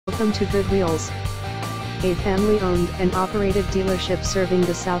Welcome to Good Wheels, a family-owned and operated dealership serving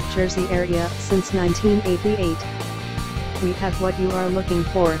the South Jersey area since 1988. We have what you are looking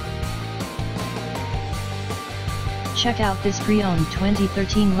for. Check out this pre-owned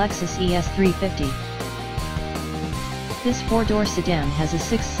 2013 Lexus ES 350. This four-door sedan has a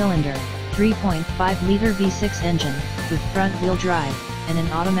six-cylinder, 3.5-liter V6 engine, with front-wheel drive, and an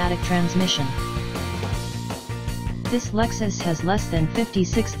automatic transmission. This Lexus has less than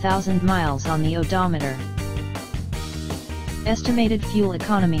 56,000 miles on the odometer. Estimated fuel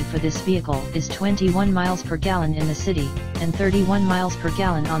economy for this vehicle is 21 miles per gallon in the city, and 31 miles per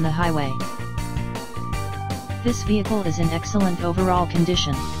gallon on the highway. This vehicle is in excellent overall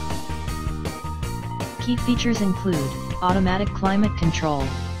condition. Key features include automatic climate control,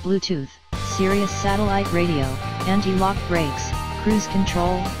 Bluetooth, Sirius satellite radio, anti-lock brakes, cruise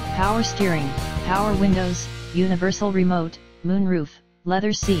control, power steering, power windows, universal remote, moonroof,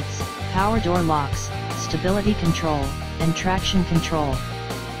 leather seats, power door locks, stability control, and traction control.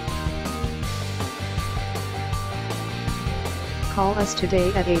 Call us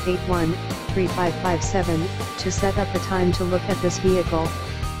today at 881-3557 to set up a time to look at this vehicle.